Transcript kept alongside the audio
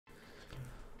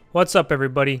What's up,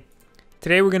 everybody?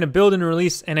 Today we're going to build and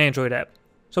release an Android app.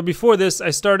 So before this, I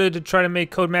started to try to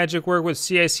make Code Magic work with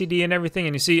CI/CD and everything,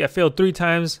 and you see I failed 3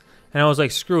 times, and I was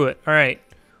like, screw it. Alright,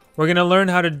 we're going to learn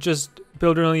how to just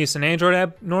build and release an Android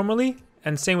app normally,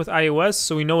 and same with iOS,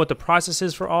 so we know what the process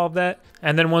is for all of that.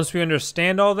 And then once we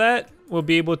understand all that, we'll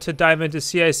be able to dive into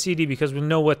CI/CD because we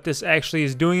know what this actually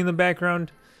is doing in the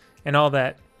background and all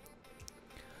that.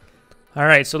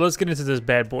 Alright, so let's get into this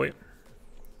bad boy.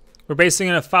 We're basically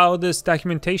going to follow this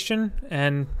documentation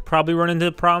and probably run into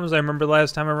problems. I remember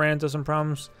last time I ran into some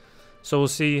problems, so we'll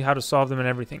see how to solve them and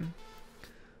everything.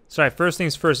 So first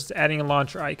things first is adding a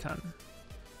launcher icon.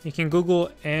 You can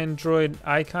Google Android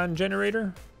icon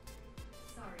generator.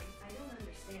 Sorry, I don't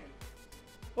understand.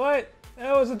 What?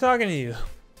 I wasn't talking to you.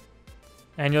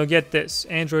 And you'll get this,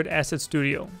 Android Asset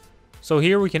Studio. So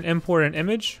here we can import an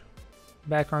image.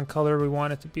 Background color, we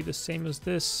want it to be the same as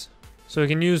this. So we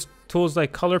can use tools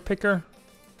like Color Picker,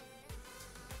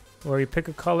 where you pick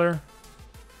a color,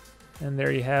 and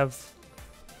there you have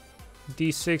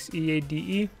D6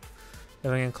 EADE.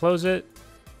 Then we can close it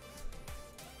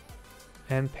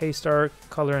and paste our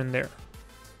color in there.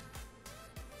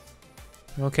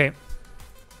 Okay.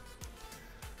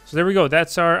 So there we go.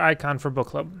 That's our icon for Book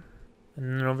Club.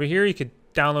 And then over here, you could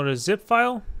download a zip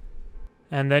file,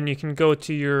 and then you can go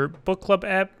to your Book Club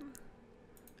app,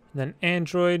 then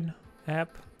Android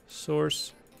app,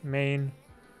 source, main.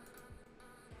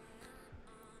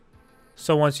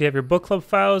 So once you have your Book Club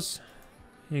files,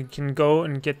 you can go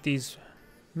and get these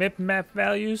MIP map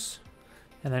values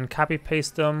and then copy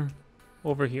paste them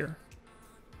over here.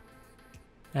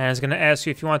 And it's going to ask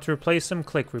you if you want to replace them.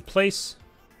 Click replace,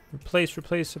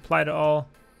 replace, apply to all,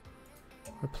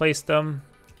 replace them.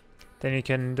 Then you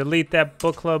can delete that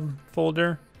Book Club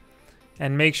folder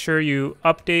and make sure you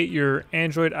update your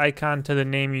Android icon to the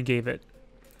name you gave it.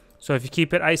 So if you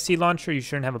keep it IC Launcher, you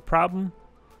shouldn't have a problem.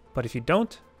 But if you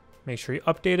don't, make sure you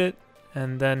update it,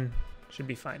 and then it should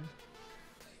be fine.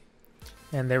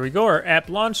 And there we go, our app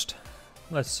launched.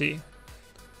 Let's see.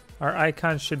 Our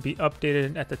icon should be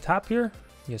updated at the top here.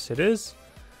 Yes, it is.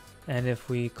 And if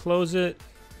we close it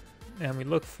and we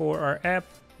look for our app,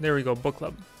 there we go, Book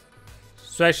Club.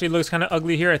 So actually it looks kind of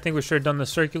ugly here. I think we should have done the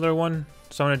circular one.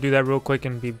 So I'm going to do that real quick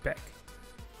and be back.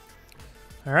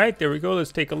 Alright, there we go.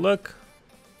 Let's take a look.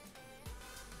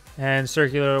 And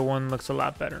circular one looks a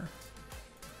lot better.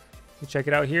 You check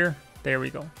it out here. There we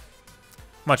go.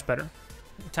 Much better.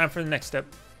 Time for the next step.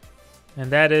 And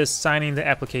that is signing the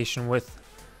application with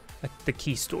the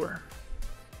Keystore.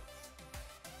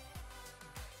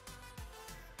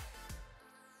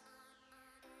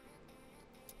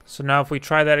 So now if we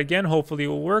try that again, hopefully it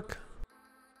will work.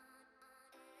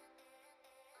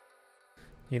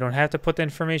 You don't have to put the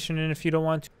information in if you don't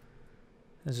want to.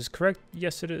 Is this correct?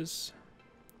 Yes, it is.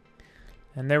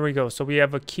 And there we go. So we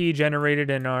have a key generated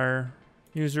in our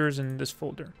users in this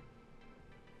folder.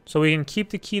 So we can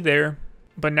keep the key there,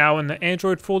 but now in the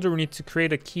Android folder, we need to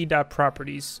create a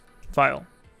key.properties file.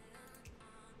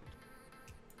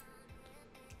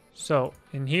 So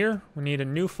in here, we need a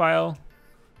new file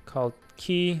called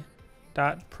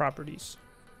key.properties.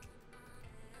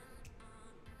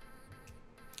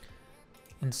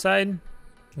 Inside,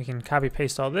 we can copy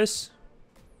paste all this,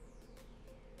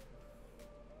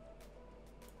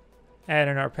 add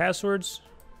in our passwords,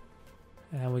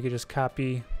 and we could just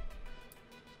copy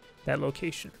that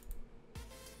location.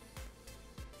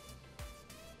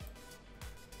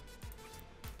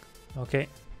 Okay,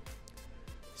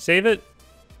 save it,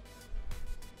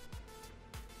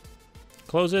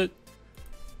 close it,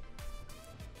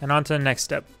 and on to the next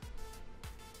step.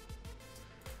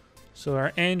 So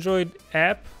our Android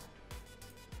app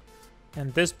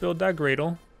and this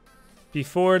build.gradle,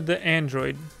 before the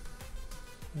Android,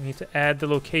 we need to add the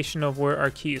location of where our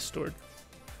key is stored.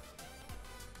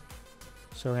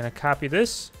 So we're going to copy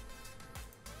this,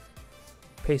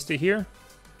 paste it here.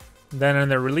 Then in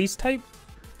the release type,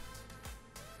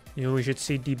 we should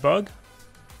see debug.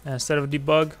 And instead of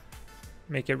debug,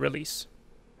 make it release.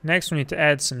 Next, we need to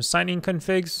add some signing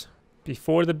configs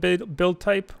before the build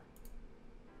type.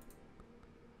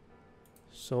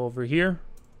 So over here,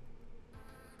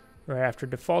 right after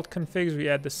default configs, we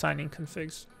add the signing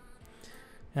configs.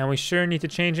 And we sure need to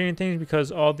change anything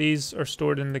because all these are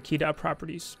stored in the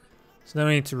key.properties. So then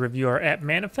we need to review our app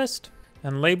manifest,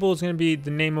 and label is going to be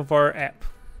the name of our app.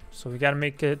 So we got to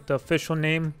make it the official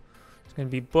name. It's going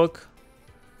to be Book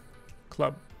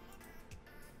Club.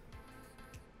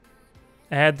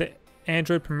 Add the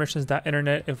Android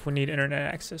permissions.internet if we need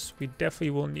internet access. We definitely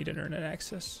will need internet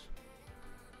access.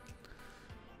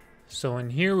 So in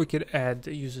here we could add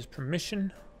the user's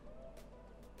permission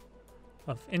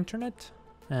of internet,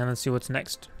 And let's see what's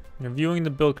next. Reviewing the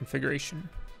build configuration.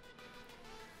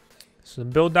 So the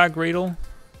build.gradle,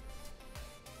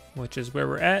 which is where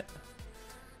we're at.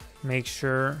 Make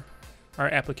sure our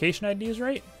application ID is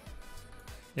right.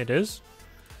 It is.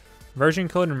 Version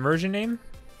code and version name.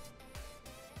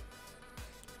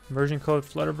 Version code,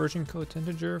 Flutter version code,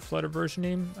 integer, Flutter version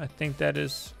name. I think that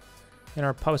is in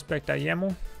our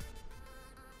pubspec.yaml.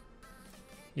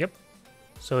 Yep.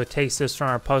 So it takes this from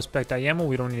our pubspec.yaml.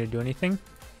 We don't need to do anything.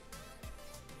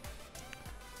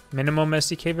 Minimum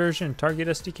SDK version, target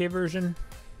SDK version.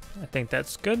 I think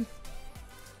that's good.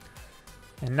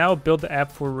 And now build the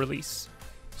app for release.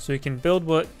 So you can build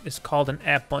what is called an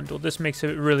app bundle. This makes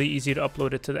it really easy to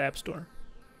upload it to the App Store.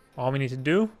 All we need to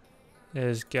do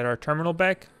is get our terminal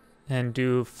back and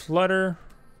do Flutter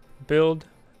build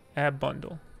app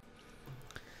bundle.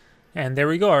 And there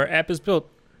we go, our app is built.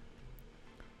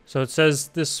 So it says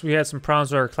this, we had some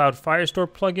problems with our Cloud Firestore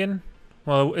plugin.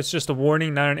 Well, it's just a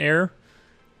warning, not an error.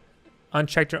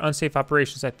 Unchecked or unsafe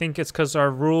operations. I think it's because our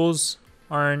rules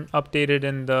aren't updated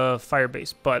in the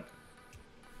Firebase, but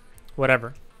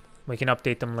whatever. We can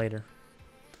update them later.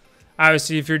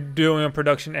 Obviously, if you're doing a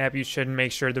production app, you should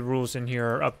make sure the rules in here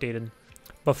are updated.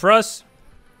 But for us,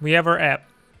 we have our app,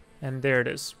 and there it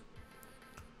is.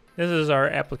 This is our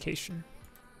application.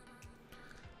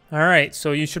 Alright,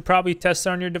 so you should probably test it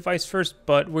on your device first,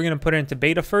 but we're going to put it into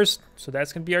beta first, so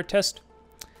that's going to be our test.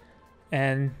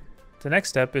 And the next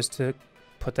step is to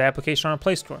put the application on a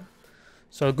Playstore.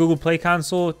 So Google Play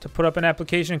Console, to put up an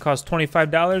application, costs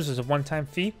 $25 as a one-time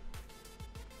fee.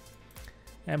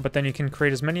 But then you can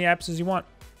create as many apps as you want.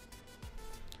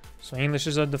 So English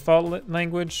is a default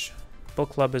language.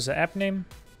 Book Club is the app name.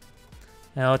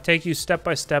 And I'll take you step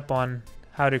by step on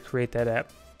how to create that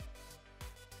app.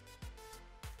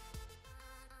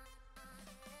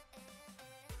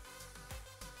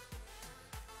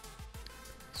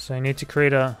 So I need to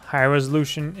create a high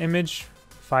resolution image,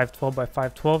 512 by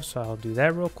 512, so I'll do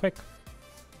that real quick.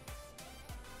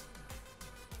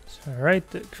 So alright,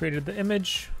 created the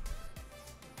image.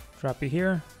 Drop it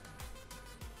here.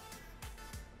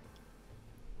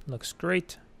 Looks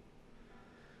great.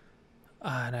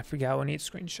 And I forgot we need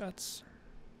screenshots.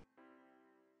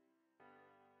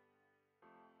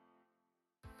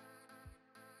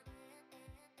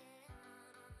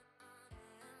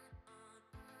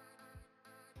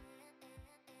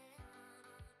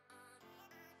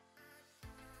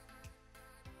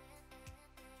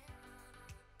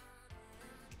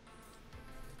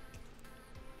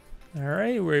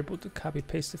 Alright, we're able to copy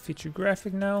paste the featured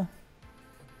graphic now.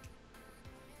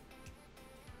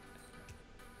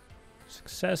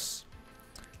 Success.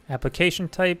 Application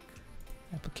type,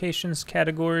 applications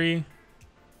category,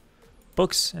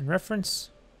 books and reference.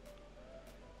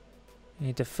 You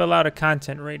need to fill out a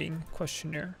content rating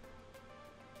questionnaire.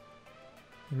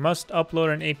 You must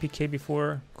upload an APK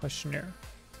before questionnaire.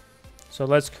 So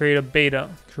let's create a beta.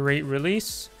 Create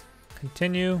release,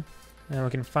 continue, and we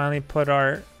can finally put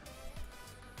our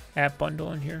app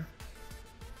bundle in here.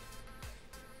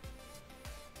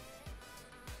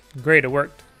 Great, it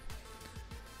worked.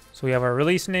 So we have our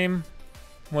release name,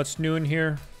 what's new in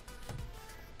here,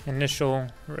 initial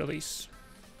release.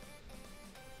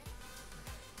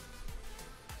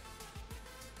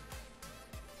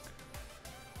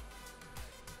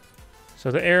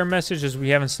 So the error message is we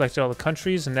haven't selected all the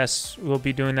countries, and we'll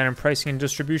be doing that in pricing and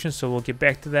distribution, so we'll get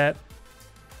back to that.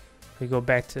 We go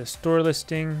back to store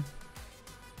listing,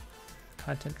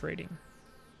 content rating.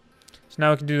 So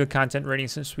now we can do the content rating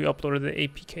since we uploaded the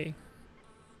APK.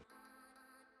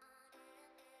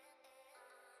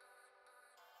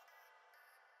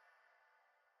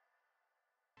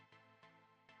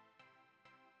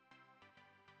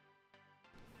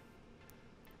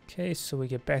 Okay, so we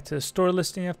get back to the store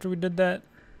listing after we did that.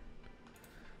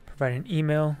 Provide an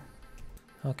email.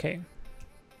 Okay.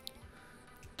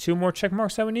 2 more check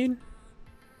marks that we need.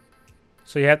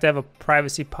 So you have to have a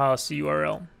privacy policy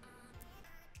URL.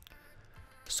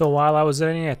 So while I was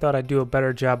editing, I thought I'd do a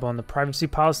better job on the privacy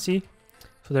policy.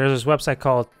 So there's this website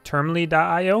called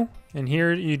termly.io, and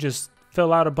here you just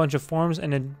fill out a bunch of forms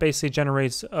and it basically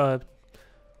generates a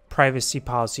privacy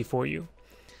policy for you.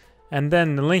 And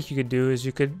then the link you could do is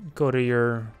you could go to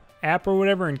your app or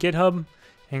whatever in GitHub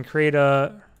and create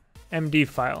a MD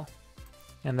file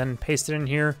and then paste it in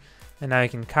here. And now you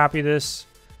can copy this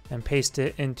and paste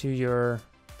it into your,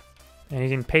 and you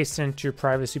can paste it into your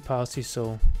privacy policy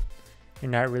so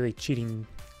you're not really cheating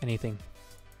anything.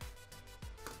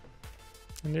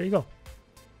 And there you go.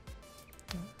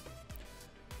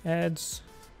 Ads,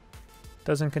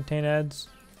 doesn't contain ads.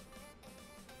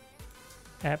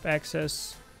 App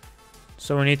access,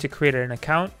 So we need to create an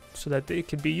account so that it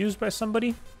could be used by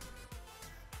somebody.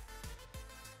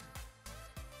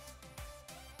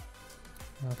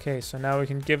 Okay, so now we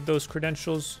can give those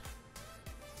credentials.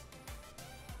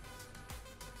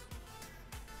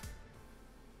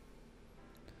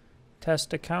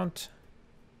 Test account.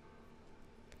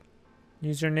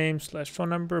 Username / phone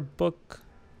number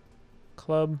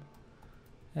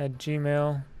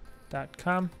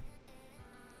bookclub@gmail.com.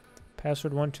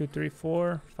 Password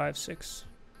 123456.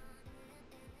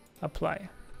 Apply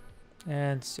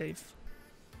and save.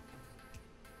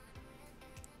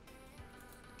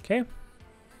 Okay.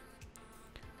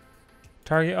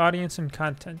 Target audience and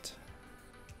content.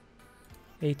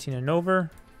 18 and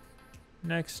over.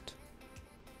 Next.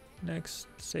 Next.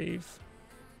 Save.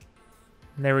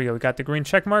 And there we go. We got the green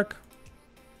check mark.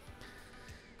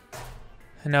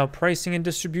 And now pricing and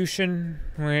distribution.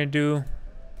 We're going to do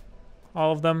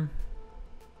all of them.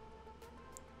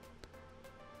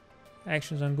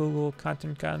 Actions on Google,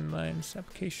 content guidelines,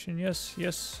 application. Yes,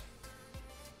 yes.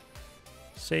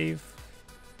 Save.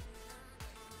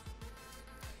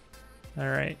 All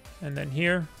right. And then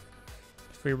here,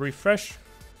 if we refresh,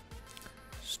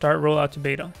 start rollout to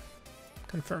beta.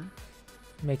 Confirm.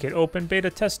 Make it open beta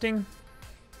testing.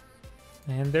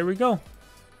 And there we go.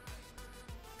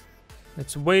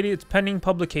 It's waiting. It's pending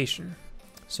publication.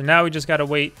 So now we just got to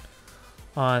wait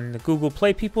on the Google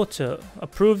Play people to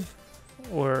approve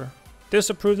or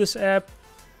disapprove this app.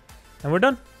 And we're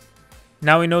done.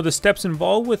 Now we know the steps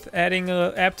involved with adding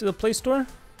an app to the Play Store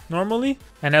normally.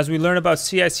 And as we learn about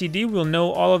CI/CD, we'll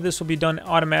know all of this will be done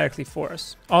automatically for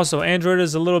us. Also, Android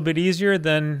is a little bit easier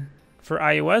than for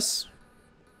iOS.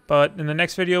 But in the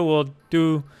next video, we'll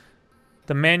do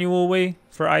the manual way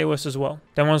for iOS as well.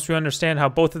 Then once we understand how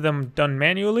both of them are done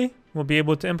manually, we'll be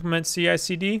able to implement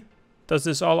CI/CD. Does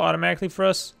this all automatically for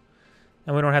us,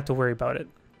 and we don't have to worry about it.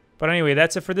 But anyway,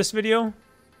 that's it for this video.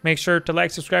 Make sure to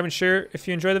like, subscribe, and share if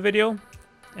you enjoy the video,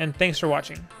 and thanks for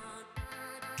watching.